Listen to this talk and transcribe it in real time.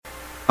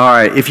All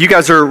right, if you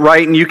guys are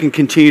writing, you can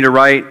continue to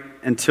write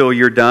until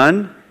you're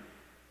done.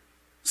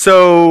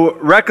 So,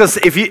 Reckless,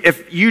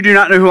 if you do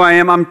not know who I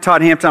am, I'm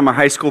Todd Hampton. I'm a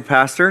high school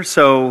pastor.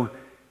 So,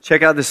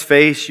 check out this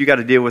face. You got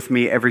to deal with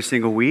me every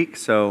single week.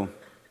 So,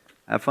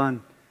 have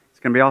fun. It's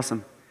going to be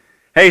awesome.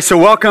 Hey, so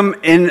welcome,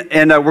 and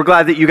we're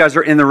glad that you guys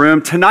are in the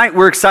room. Tonight,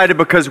 we're excited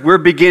because we're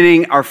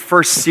beginning our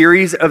first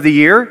series of the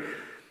year.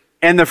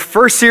 And the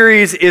first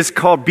series is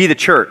called Be the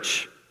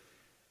Church.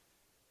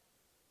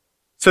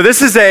 So,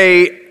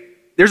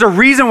 there's a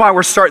reason why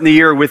we're starting the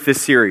year with this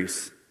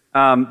series.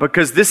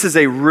 Because this is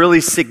a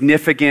really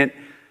significant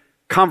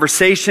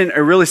conversation,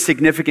 a really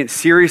significant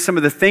series. Some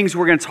of the things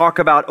we're going to talk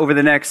about over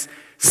the next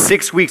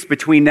 6 weeks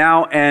between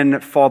now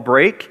and fall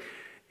break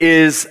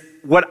is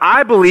what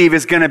I believe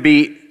is going to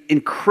be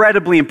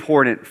incredibly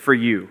important for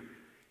you,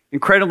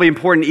 incredibly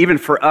important even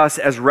for us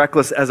as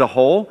Reckless as a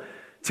whole,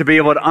 to be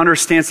able to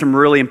understand some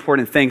really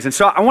important things. And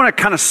so I want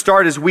to kind of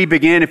start as we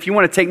begin. If you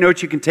want to take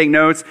notes, you can take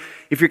notes.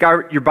 If you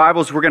got your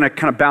Bibles, we're going to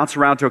kind of bounce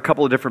around to a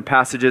couple of different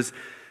passages.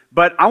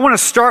 But I want to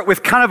start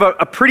with kind of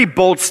a pretty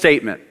bold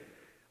statement,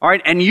 all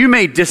right? And you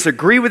may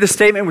disagree with the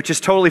statement, which is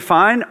totally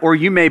fine, or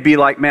you may be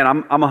like, man,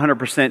 I'm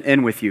 100%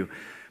 in with you.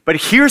 But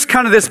here's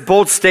kind of this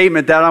bold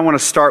statement that I want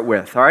to start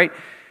with, all right?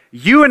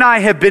 You and I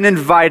have been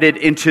invited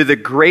into the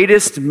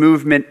greatest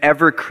movement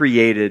ever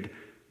created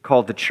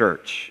called the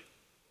church.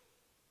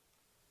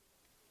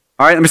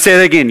 All right, let me say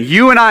that again.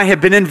 You and I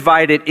have been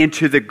invited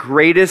into the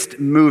greatest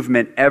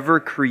movement ever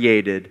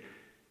created,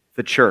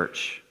 the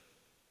church.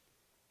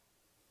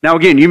 Now,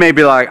 again, you may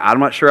be like,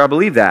 I'm not sure I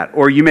believe that.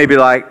 Or you may be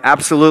like,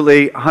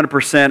 absolutely,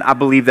 100%, I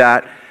believe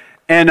that.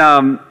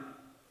 And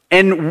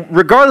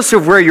regardless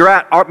of where you're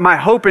at, my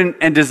hope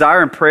and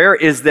desire and prayer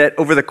is that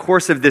over the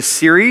course of this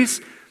series,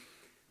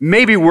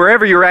 maybe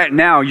wherever you're at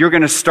now, you're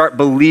going to start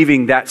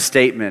believing that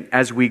statement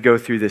as we go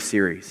through this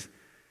series.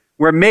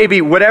 Where maybe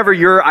whatever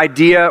your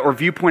idea or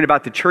viewpoint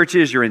about the church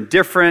is, you're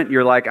indifferent,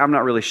 you're like, I'm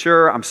not really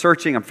sure, I'm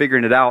searching, I'm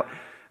figuring it out.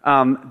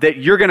 That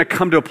you're going to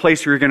come to a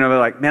place where you're going to be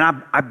like,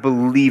 man, I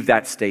believe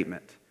that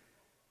statement.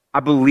 I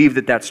believe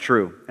that that's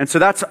true. And so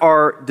that's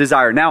our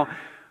desire. Now,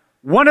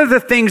 one of the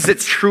things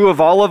that's true of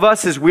all of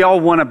us is we all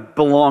want to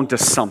belong to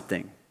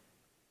something.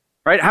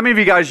 Right? How many of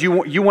you guys, you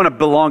want to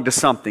belong to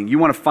something? You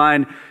want to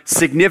find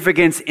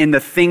significance in the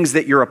things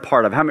that you're a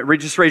part of? How many?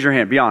 Just raise your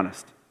hand, be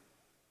honest.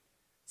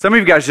 Some of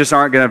you guys just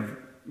aren't going to,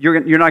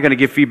 you're not going to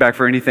give feedback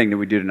for anything that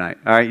we do tonight.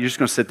 All right? You're just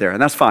going to sit there,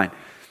 and that's fine.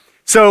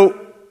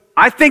 So,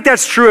 I think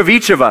that's true of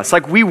each of us.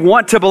 Like, we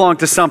want to belong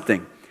to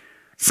something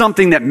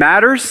that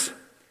matters,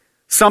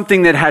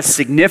 something that has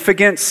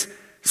significance,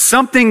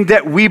 something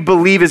that we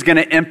believe is going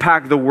to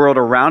impact the world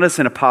around us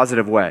in a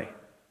positive way.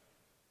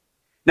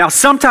 Now,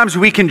 sometimes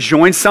we can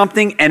join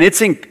something and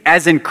it's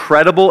as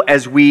incredible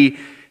as we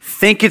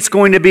think it's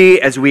going to be,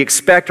 as we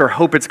expect or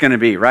hope it's going to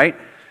be, right?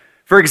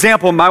 For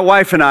example, my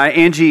wife and I,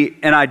 Angie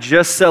and I,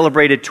 just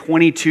celebrated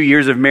 22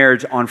 years of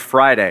marriage on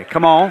Friday.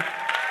 Come on.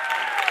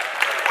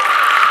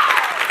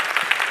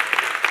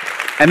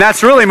 And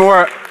that's really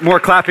more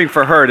clapping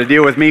for her to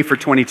deal with me for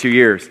 22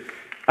 years.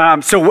 I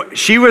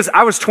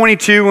was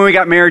 22 when we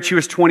got married. She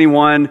was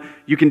 21.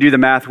 You can do the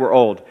math. We're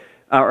old,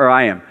 or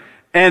I am.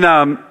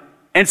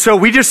 And so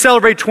we just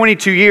celebrated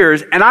 22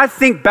 years. And I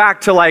think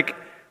back to like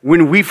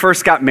when we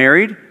first got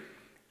married,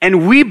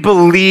 and we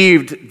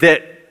believed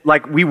that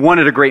like we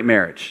wanted a great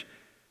marriage.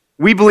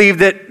 We believed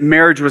that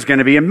marriage was going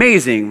to be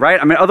amazing, right?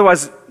 I mean,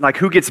 otherwise, like,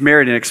 who gets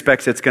married and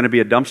expects it's going to be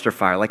a dumpster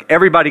fire? Like,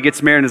 everybody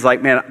gets married and is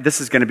like, man, this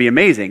is going to be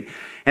amazing.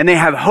 And they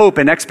have hope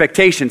and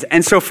expectations.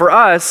 And so for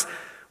us,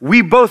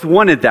 we both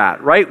wanted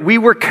that, right? We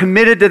were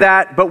committed to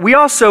that, but we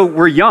also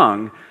were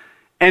young,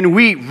 and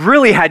we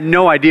really had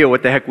no idea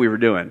what the heck we were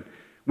doing.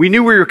 We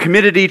knew we were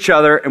committed to each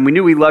other, and we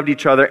knew we loved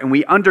each other, and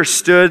we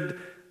understood,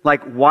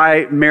 like,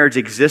 why marriage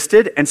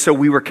existed, and so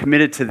we were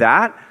committed to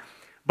that.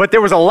 But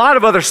there was a lot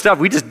of other stuff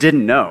we just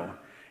didn't know.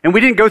 And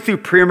we didn't go through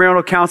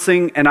premarital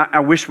counseling, and I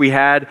wish we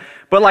had.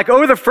 But like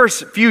over the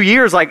first few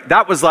years, like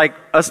that was like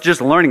us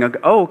just learning, like,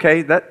 oh,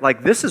 okay, that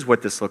like this is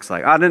what this looks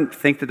like. I didn't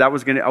think that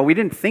was we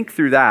didn't think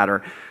through that.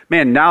 Or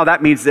man, now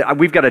that means that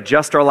we've got to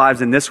adjust our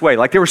lives in this way.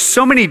 Like there were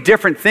so many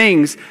different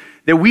things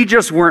that we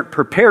just weren't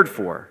prepared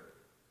for.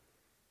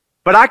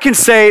 But I can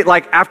say,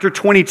 like, after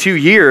 22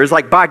 years,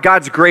 like by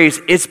God's grace,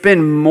 it's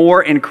been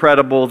more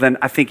incredible than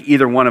I think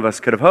either one of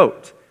us could have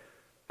hoped.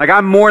 Like,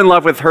 I'm more in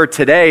love with her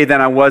today than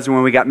I was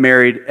when we got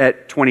married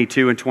at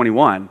 22 and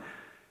 21.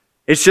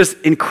 It's just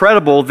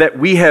incredible that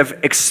we have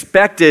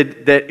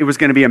expected that it was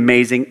going to be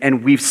amazing,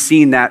 and we've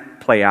seen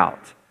that play out.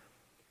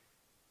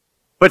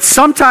 But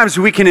sometimes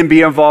we can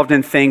be involved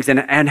in things and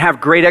have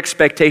great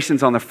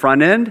expectations on the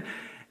front end,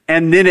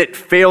 and then it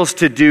fails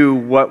to do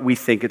what we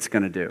think it's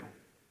going to do.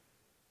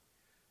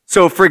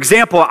 So, for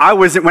example,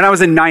 when I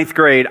was in ninth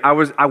grade,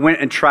 I went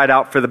and tried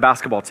out for the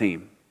basketball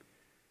team.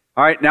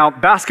 All right, now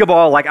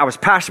basketball, like I was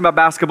passionate about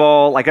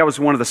basketball, like that was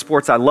one of the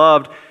sports I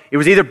loved. It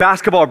was either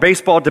basketball or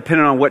baseball,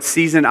 depending on what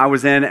season I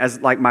was in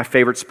as like my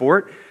favorite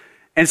sport.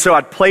 And so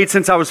I'd played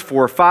since I was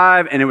 4 or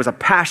 5, and it was a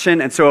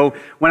passion. And so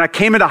when I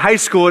came into high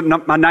school in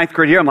my 9th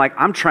grade year, I'm like,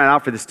 I'm trying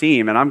out for this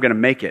team, and I'm going to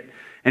make it.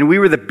 And we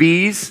were the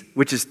Bees,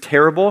 which is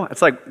terrible.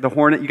 It's like the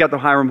Hornet. You got the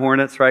Hiram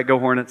Hornets, right? Go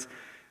Hornets.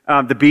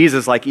 The Bees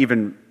is like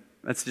even,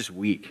 that's just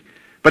weak.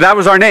 But that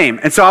was our name.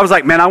 And so I was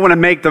like, man, I want to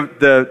make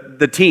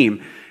the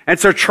team. And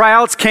so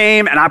tryouts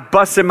came, and I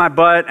busted my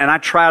butt, and I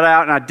tried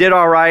out, and I did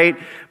all right.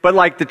 But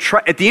like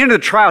at the end of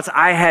the tryouts,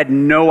 I had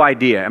no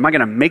idea. Am I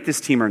going to make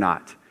this team or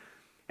not?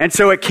 And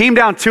so it came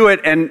down to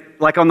it, and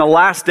like on the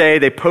last day,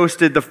 they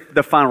posted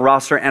the final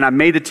roster, and I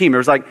made the team. There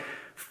was like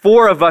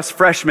 4 of us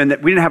freshmen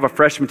that we didn't have a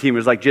freshman team. It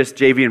was like just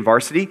JV and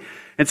varsity.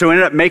 And so I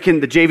ended up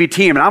making the JV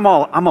team, and I'm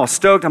all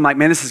stoked. I'm like,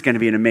 man, this is going to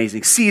be an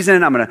amazing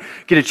season. I'm going to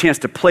get a chance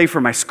to play for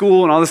my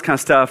school and all this kind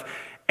of stuff.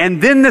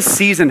 And then the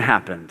season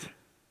happened,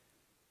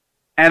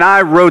 and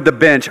I rode the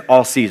bench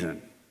all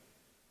season.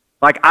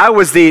 Like I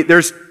was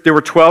there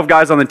were 12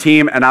 guys on the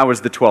team, and I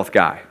was the 12th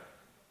guy.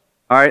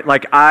 All right,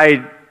 like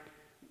I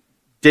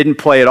didn't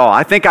play at all.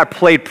 I think I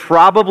played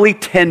probably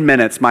 10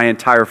 minutes my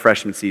entire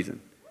freshman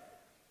season.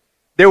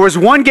 There was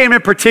one game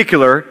in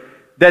particular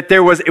that it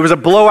was a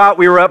blowout.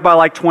 We were up by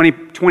like 20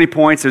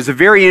 points. It was the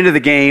very end of the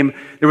game.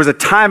 There was a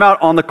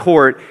timeout on the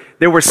court.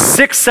 There were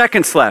 6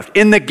 seconds left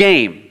in the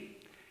game.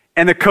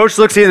 And the coach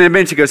looks at me on the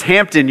bench and goes,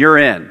 Hampton, you're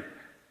in.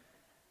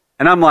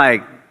 And I'm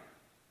like,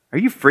 are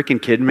you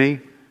freaking kidding me?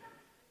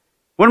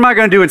 What am I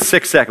going to do in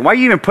 6 seconds? Why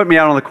you even put me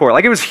out on the court?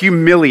 Like it was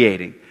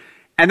humiliating.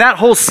 And that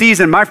whole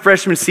season, my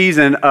freshman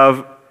season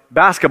of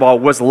basketball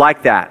was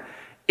like that.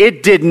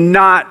 It did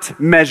not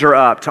measure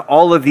up to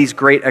all of these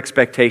great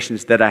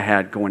expectations that I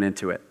had going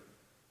into it.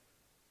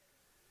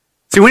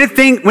 See, when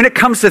it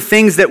comes to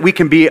things that we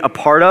can be a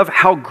part of,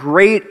 how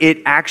great it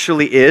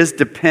actually is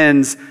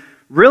depends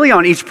really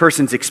on each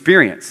person's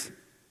experience.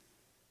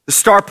 The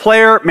star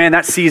player, man,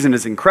 that season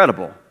is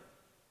incredible,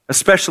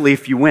 especially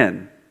if you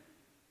win.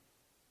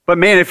 But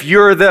man, if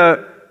you're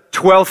the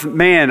 12th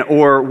man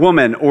or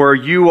woman, or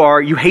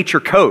you hate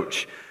your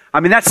coach, I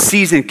mean, that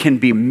season can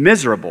be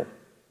miserable.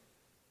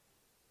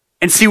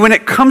 And see, when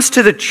it comes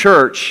to the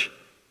church,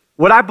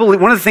 one of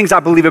the things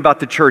I believe about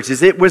the church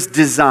is it was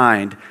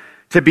designed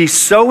to be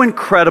so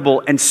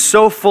incredible and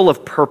so full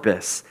of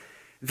purpose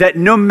that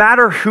no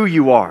matter who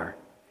you are,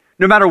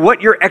 no matter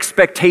what your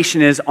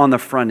expectation is on the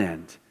front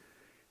end,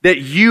 that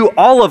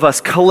all of us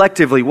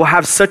collectively will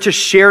have such a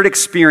shared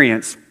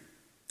experience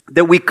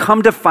that we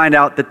come to find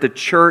out that the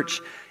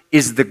church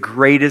is the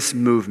greatest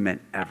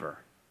movement ever.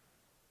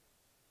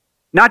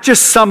 Not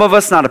just some of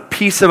us, not a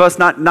piece of us,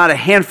 not a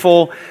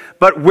handful,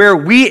 but where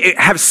we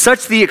have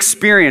such the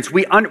experience,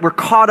 we're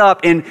caught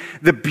up in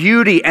the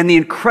beauty and the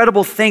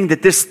incredible thing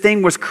that this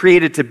thing was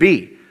created to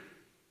be.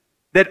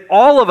 That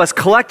all of us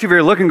collectively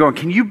are looking going,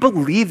 can you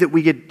believe that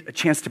we get a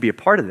chance to be a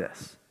part of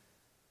this?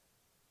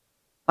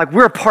 Like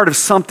we're a part of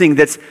something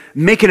that's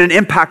making an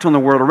impact on the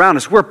world around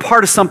us. We're a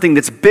part of something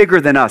that's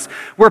bigger than us.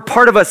 We're a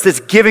part of us that's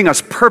giving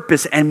us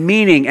purpose and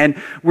meaning, and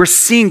we're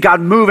seeing God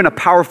move in a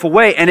powerful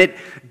way. And it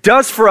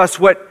does for us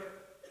what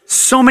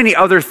so many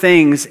other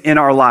things in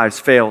our lives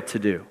fail to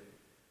do.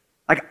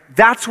 Like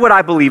that's what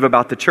I believe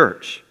about the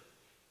church.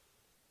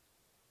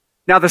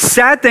 Now the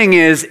sad thing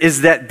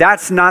is that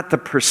that's not the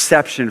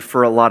perception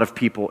for a lot of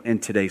people in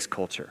today's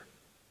culture.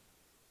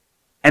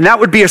 And that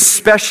would be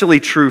especially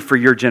true for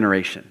your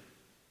generation.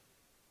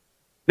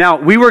 Now,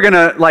 we were going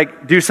to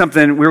do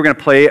something. We were going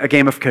to play a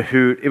game of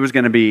Kahoot. It was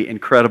going to be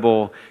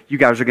incredible. You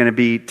guys are going to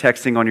be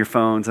texting on your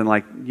phones and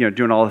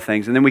doing all the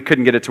things. And then we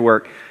couldn't get it to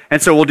work.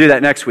 And so we'll do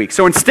that next week.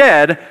 So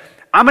instead,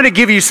 I'm going to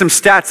give you some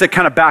stats that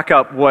kind of back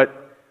up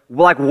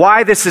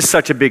why this is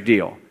such a big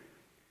deal.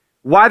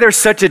 Why there's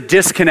such a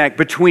disconnect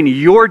between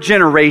your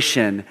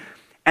generation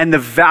and the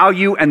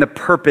value and the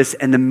purpose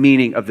and the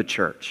meaning of the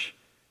church.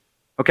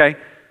 Okay?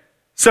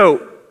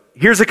 So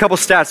here's a couple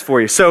stats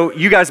for you. So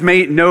you guys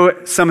may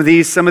know some of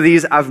these. Some of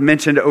these I've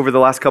mentioned over the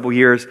last couple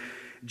years.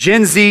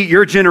 Gen Z,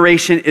 your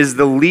generation, is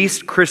the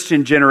least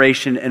Christian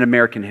generation in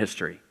American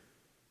history.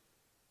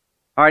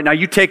 All right, now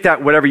you take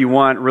that whatever you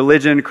want,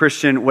 religion,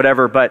 Christian,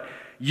 whatever, but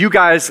you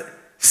guys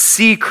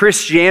see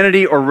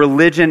Christianity or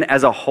religion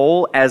as a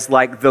whole as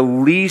like the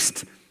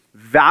least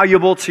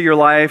valuable to your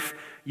life.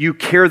 You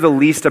care the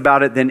least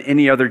about it than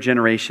any other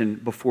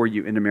generation before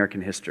you in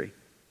American history.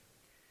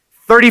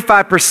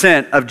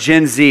 35% of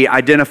Gen Z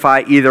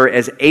identify either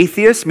as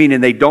atheists,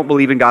 meaning they don't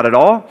believe in God at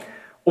all,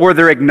 or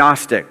they're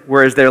agnostic,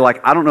 whereas they're like,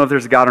 I don't know if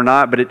there's a God or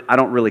not, but I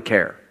don't really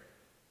care.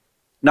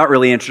 Not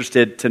really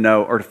interested to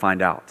know or to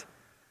find out.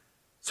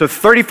 So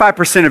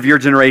 35% of your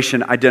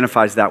generation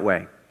identifies that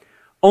way.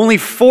 Only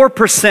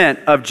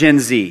 4% of Gen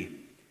Z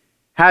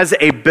has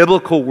a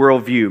biblical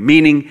worldview,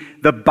 meaning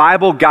the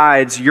Bible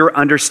guides your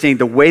understanding,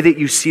 the way that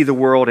you see the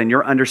world and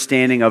your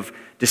understanding of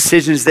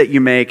decisions that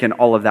you make and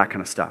all of that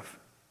kind of stuff.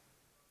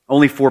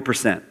 Only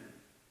 4%.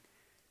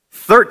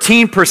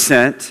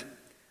 13%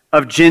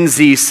 of Gen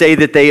Z say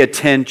that they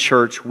attend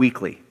church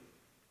weekly.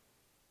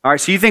 All right,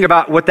 so you think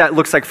about what that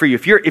looks like for you.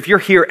 If you're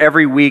here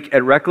every week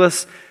at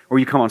Reckless, or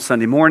you come on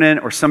Sunday morning,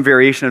 or some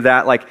variation of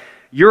that, like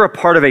you're a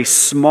part of a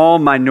small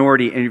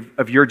minority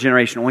of your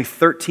generation. Only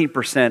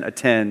 13%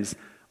 attends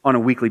on a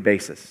weekly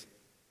basis.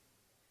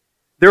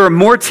 There are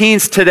more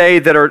teens today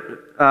that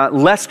are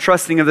less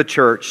trusting of the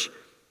church.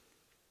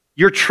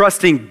 You're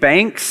trusting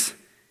banks,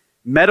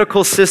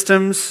 medical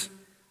systems,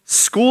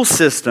 school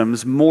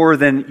systems more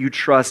than you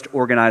trust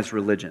organized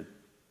religion.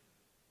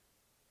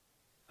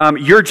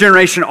 Your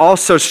generation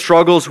also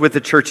struggles with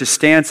the church's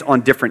stance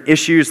on different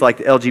issues like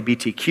the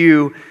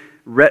LGBTQ,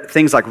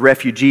 things like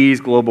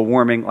refugees, global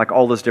warming, like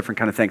all those different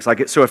kind of things.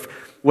 So if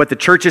what the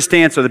church's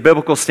stance or the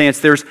biblical stance,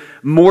 there's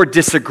more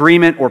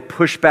disagreement or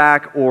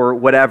pushback or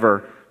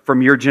whatever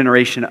from your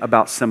generation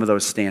about some of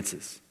those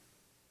stances.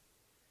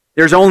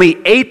 There's only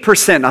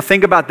 8%. Now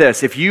think about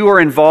this. If you are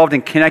involved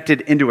and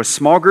connected into a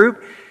small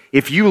group,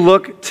 if you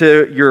look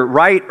to your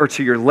right or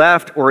to your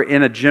left or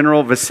in a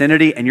general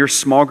vicinity and your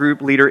small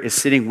group leader is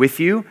sitting with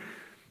you,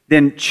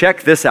 then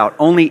check this out.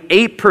 Only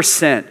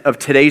 8% of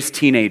today's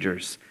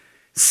teenagers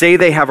say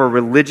they have a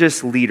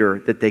religious leader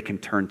that they can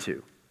turn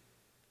to.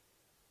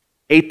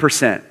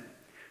 8%.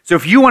 So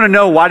if you want to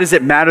know why does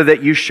it matter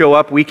that you show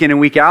up week in and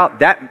week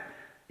out,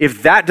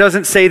 if that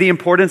doesn't say the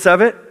importance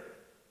of it,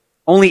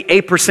 only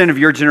 8% of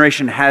your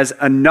generation has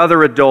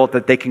another adult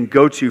that they can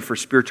go to for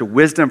spiritual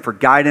wisdom, for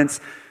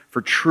guidance,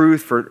 for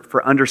truth,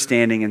 for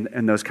understanding,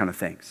 and those kind of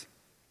things.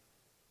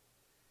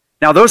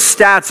 Now, those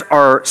stats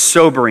are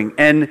sobering,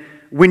 and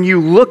when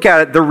you look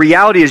at it, the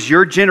reality is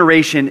your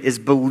generation is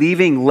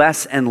believing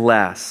less and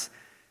less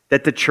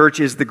that the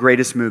church is the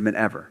greatest movement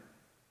ever.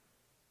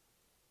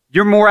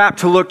 You're more apt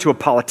to look to a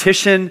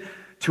politician,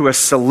 to a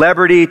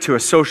celebrity, to a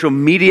social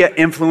media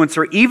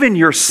influencer, even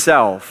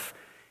yourself,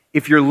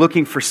 if you're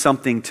looking for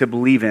something to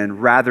believe in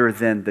rather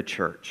than the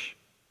church.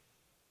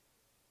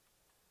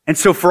 And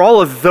so for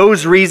all of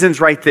those reasons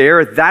right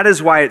there, that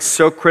is why it's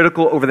so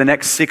critical over the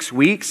next 6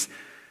 weeks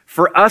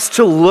for us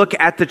to look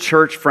at the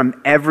church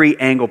from every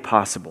angle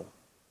possible.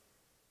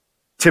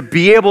 To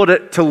be able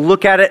to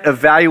look at it,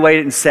 evaluate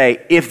it, and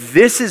say, if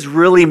this is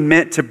really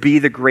meant to be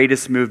the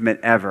greatest movement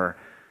ever,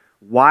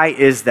 why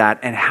is that?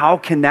 And how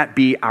can that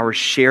be our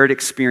shared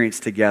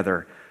experience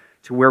together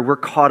to where we're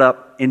caught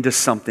up into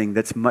something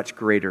that's much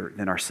greater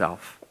than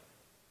ourselves?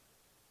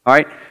 All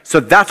right,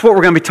 so that's what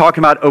we're going to be talking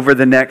about over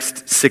the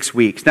next 6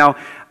 weeks. Now,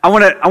 I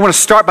want to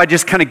start by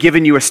just kind of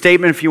giving you a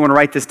statement. If you want to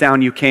write this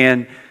down, you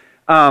can.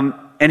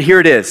 And here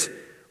it is.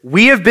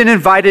 We have been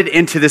invited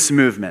into this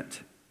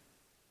movement,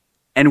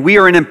 and we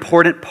are an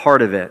important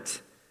part of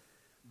it,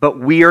 but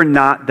we are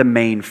not the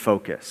main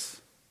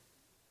focus.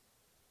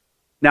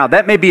 Now,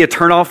 that may be a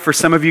turnoff for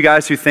some of you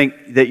guys who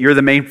think that you're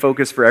the main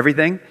focus for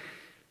everything.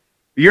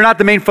 You're not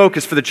the main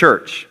focus for the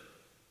church.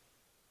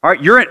 All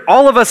right,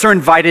 all of us are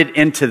invited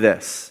into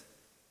this.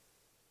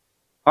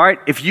 All right,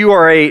 if you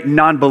are a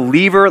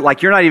non-believer,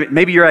 like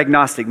maybe you're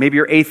agnostic, maybe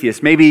you're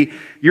atheist, maybe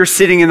you're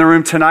sitting in the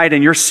room tonight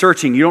and you're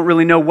searching, you don't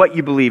really know what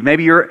you believe.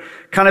 Maybe you're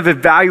kind of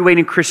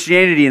evaluating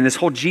Christianity and this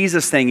whole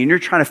Jesus thing and you're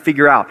trying to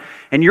figure out,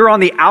 and you're on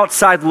the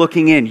outside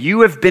looking in.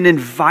 You have been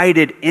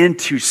invited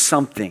into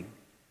something.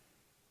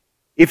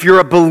 If you're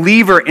a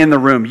believer in the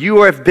room,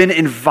 you have been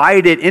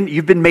invited in,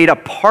 you've been made a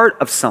part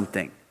of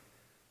something.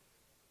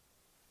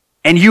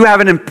 And you have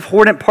an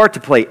important part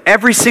to play.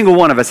 Every single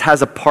one of us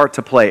has a part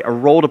to play, a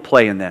role to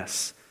play in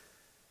this.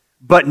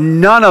 But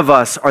none of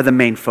us are the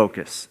main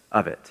focus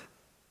of it.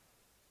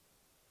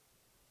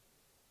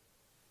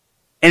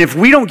 And if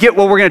we don't get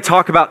what we're going to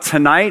talk about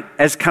tonight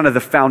as kind of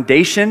the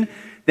foundation,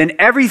 then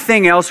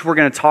everything else we're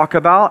going to talk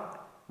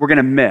about, we're going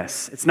to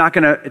miss. It's not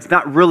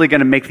really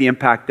going to make the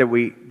impact that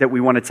we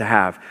want it to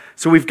have.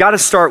 So we've got to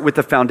start with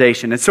the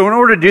foundation. And so in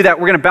order to do that,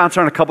 we're going to bounce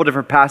around a couple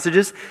different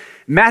passages.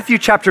 Matthew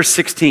chapter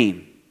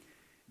 16.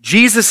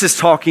 Jesus is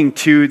talking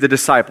to the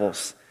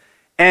disciples.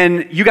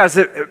 And you guys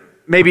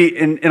maybe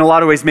in a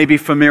lot of ways may be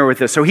familiar with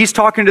this. So he's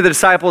talking to the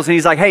disciples and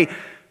he's like, hey,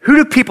 who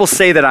do people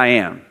say that I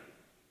am?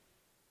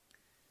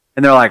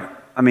 And they're like,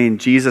 I mean,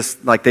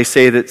 Jesus, like they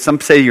say that some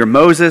say you're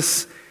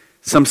Moses,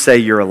 some say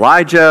you're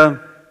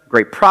Elijah,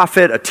 great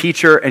prophet, a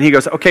teacher. And he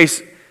goes, okay,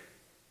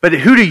 but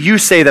who do you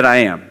say that I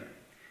am?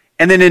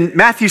 And then in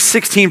Matthew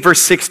 16,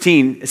 verse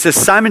 16, it says,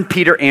 Simon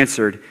Peter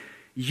answered,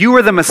 you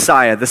are the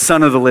Messiah, the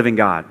Son of the living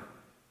God.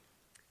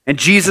 And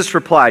Jesus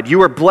replied,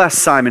 you are blessed,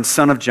 Simon,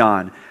 son of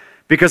John,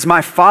 because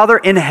my Father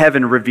in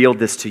heaven revealed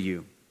this to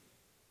you.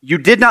 You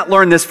did not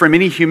learn this from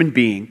any human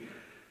being.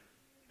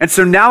 And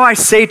so now I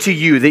say to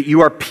you that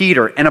you are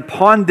Peter, and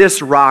upon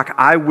this rock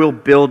I will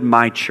build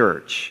my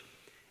church,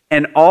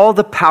 and all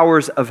the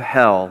powers of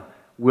hell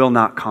will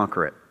not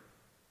conquer it.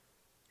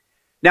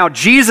 Now,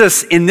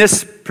 Jesus, in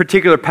this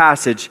particular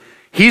passage,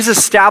 he's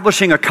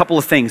establishing a couple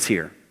of things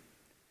here.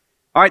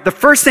 All right, the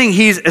first thing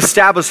he's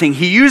establishing,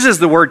 he uses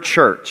the word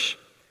church.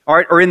 All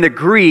right, or in the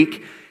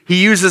Greek,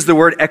 he uses the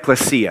word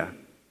ekklesia.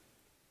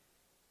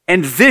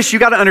 And this, you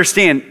got to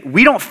understand,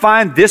 we don't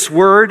find this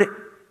word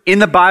in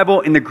the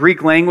Bible, in the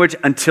Greek language,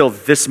 until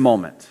this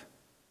moment.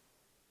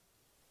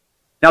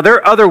 Now, there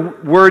are other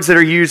words that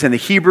are used in the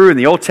Hebrew, in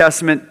the Old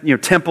Testament,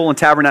 temple and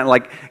tabernacle,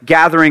 like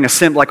gathering,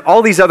 assembly, like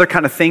all these other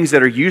kind of things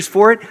that are used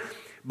for it.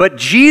 But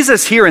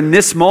Jesus here in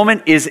this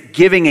moment is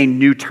giving a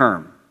new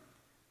term.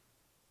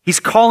 He's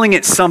calling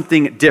it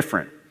something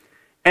different.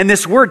 And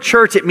this word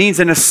church, it means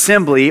an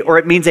assembly, or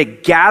it means a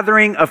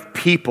gathering of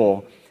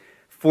people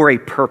for a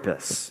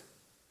purpose.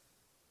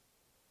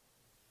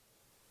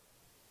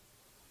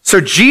 So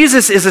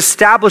Jesus is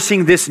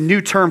establishing this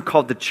new term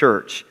called the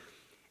church.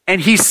 And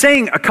he's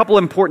saying a couple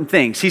important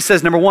things. He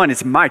says, number one,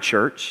 it's my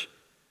church.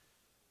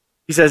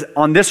 He says,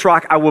 on this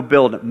rock I will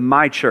build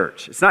my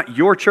church. It's not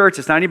your church.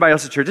 It's not anybody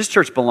else's church. This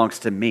church belongs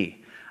to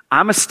me.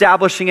 I'm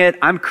establishing it.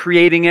 I'm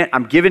creating it.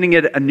 I'm giving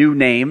it a new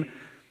name.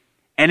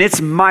 And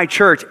it's my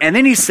church. And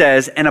then he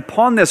says, and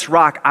upon this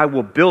rock I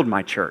will build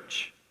my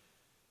church.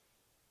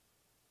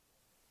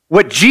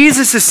 What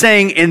Jesus is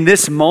saying in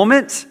this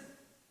moment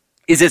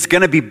is it's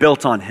going to be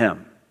built on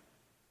him.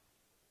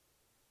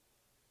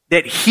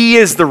 That he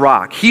is the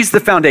rock. He's the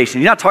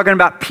foundation. He's not talking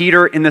about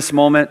Peter in this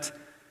moment.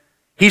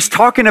 He's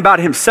talking about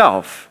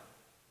himself.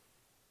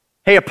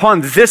 Hey,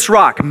 upon this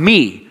rock,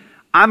 me,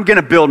 I'm going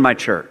to build my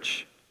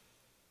church.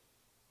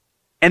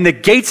 And the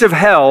gates of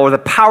hell, or the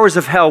powers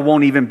of hell,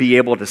 won't even be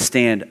able to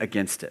stand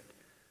against it.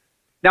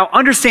 Now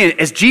understand,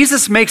 as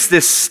Jesus makes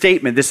this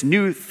statement, this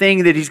new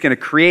thing that he's going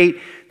to create,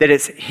 that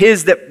it's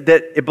his, that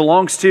it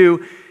belongs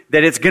to,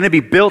 that it's going to be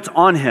built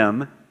on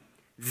him,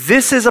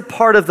 this is a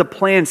part of the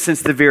plan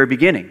since the very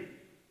beginning.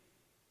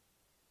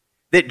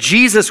 That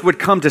Jesus would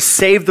come to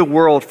save the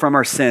world from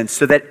our sins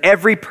so that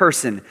every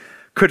person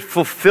could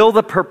fulfill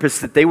the purpose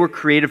that they were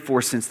created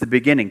for since the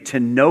beginning, to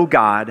know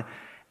God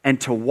and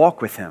to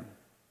walk with him.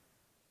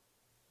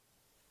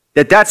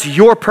 That's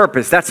your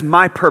purpose, that's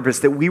my purpose,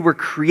 that we were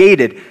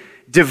created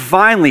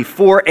divinely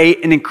for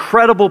an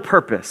incredible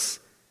purpose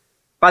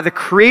by the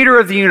creator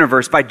of the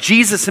universe, by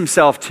Jesus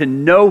himself, to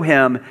know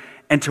him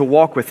and to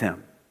walk with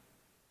him.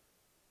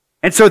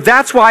 And so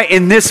that's why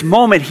in this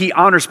moment he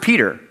honors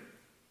Peter.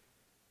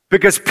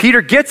 Because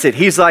Peter gets it.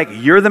 He's like,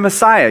 you're the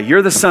Messiah.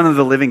 You're the Son of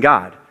the living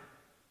God.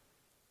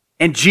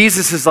 And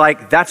Jesus is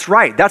like, that's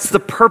right. That's the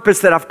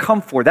purpose that I've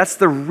come for. That's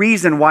the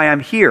reason why I'm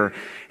here.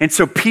 And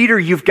so Peter,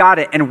 you've got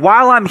it. And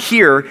while I'm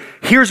here,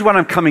 here's what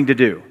I'm coming to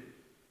do.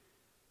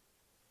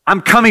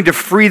 I'm coming to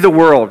free the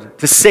world,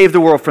 to save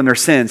the world from their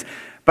sins.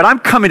 But I'm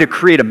coming to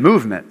create a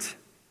movement.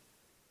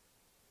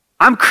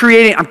 I'm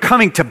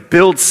coming to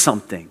build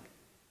something.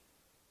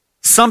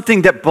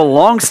 Something that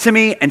belongs to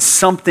me and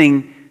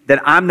something that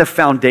I'm the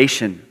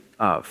foundation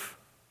of.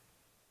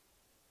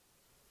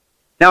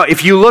 Now,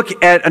 if you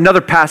look at another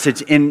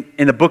passage in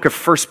the book of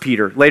 1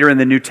 Peter, later in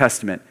the New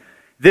Testament,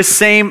 this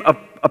same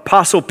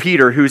apostle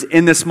Peter, who's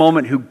in this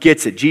moment, who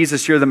gets it,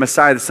 Jesus, you're the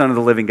Messiah, the Son of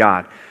the living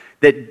God,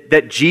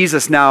 that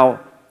Jesus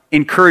now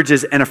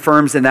encourages and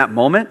affirms in that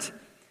moment.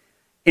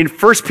 In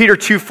 1 Peter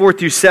 2, 4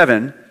 through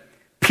 7,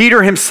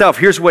 Peter himself,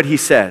 here's what he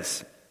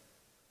says.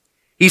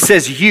 He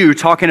says, you,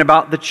 talking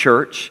about the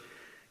church,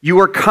 you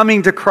are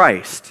coming to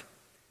Christ,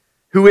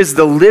 who is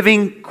the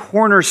living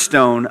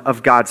cornerstone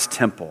of God's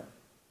temple.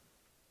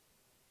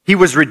 He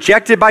was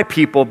rejected by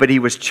people, but he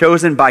was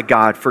chosen by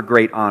God for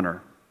great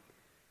honor.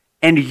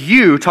 And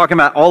you, talking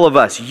about all of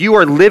us, you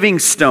are living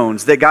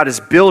stones that God is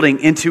building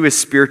into his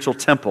spiritual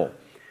temple.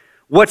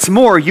 What's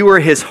more, you are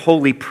his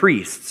holy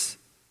priests.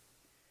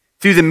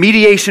 Through the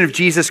mediation of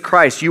Jesus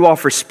Christ, you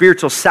offer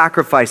spiritual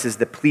sacrifices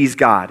that please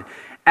God.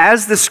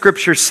 As the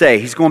scriptures say,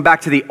 he's going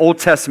back to the Old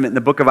Testament in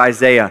the book of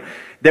Isaiah,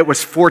 that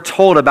was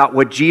foretold about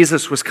what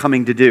Jesus was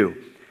coming to do.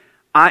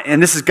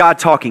 And this is God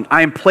talking.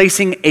 I am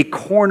placing a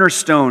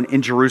cornerstone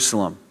in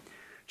Jerusalem,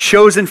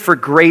 chosen for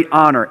great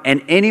honor,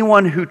 and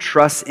anyone who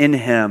trusts in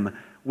him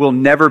will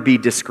never be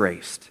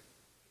disgraced.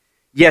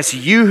 Yes,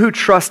 you who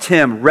trust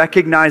him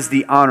recognize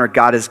the honor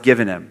God has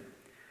given him.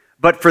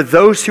 But for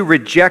those who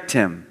reject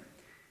him,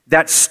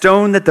 that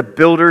stone that the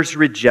builders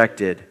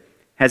rejected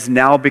has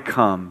now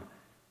become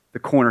the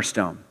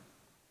cornerstone.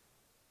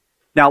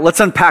 Now, let's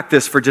unpack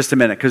this for just a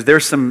minute, because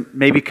there's some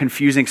maybe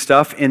confusing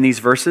stuff in these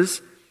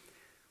verses.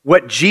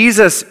 What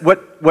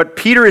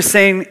Peter is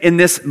saying in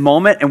this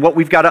moment, and what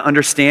we've got to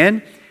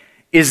understand,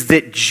 is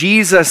that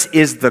Jesus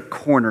is the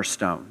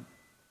cornerstone.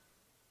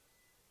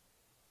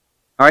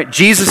 All right,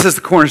 Jesus is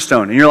the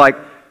cornerstone. And you're like,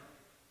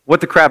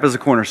 what the crap is a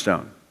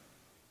cornerstone?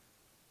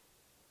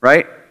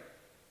 Right?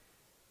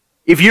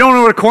 If you don't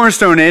know what a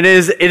cornerstone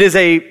is,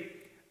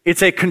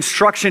 it's a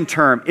construction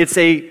term. It's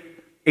a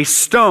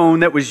stone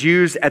that was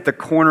used at the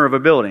corner of a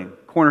building,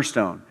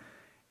 cornerstone.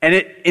 And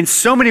it, in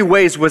so many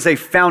ways, was a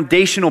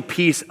foundational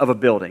piece of a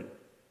building.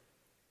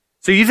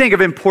 So you think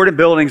of important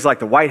buildings like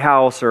the White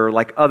House or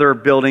like other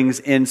buildings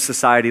in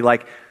society,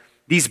 like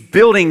these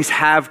buildings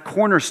have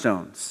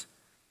cornerstones.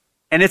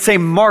 And it's a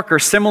marker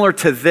similar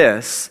to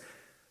this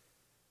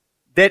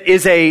that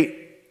is a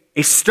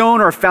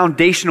stone or a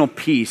foundational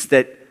piece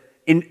that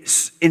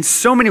in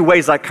so many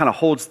ways like kind of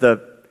holds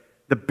the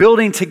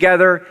building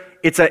together.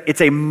 It's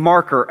a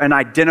marker, an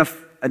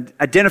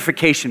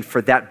identification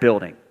for that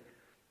building.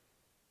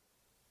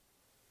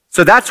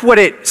 So that's what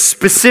it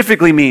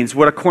specifically means,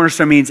 what a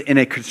cornerstone means in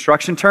a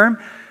construction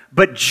term.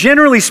 But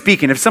generally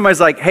speaking, if somebody's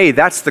like, hey,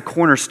 that's the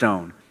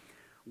cornerstone,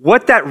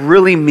 What that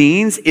really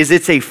means is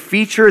it's a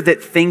feature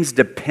that things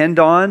depend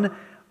on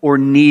or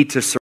need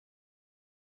to survive.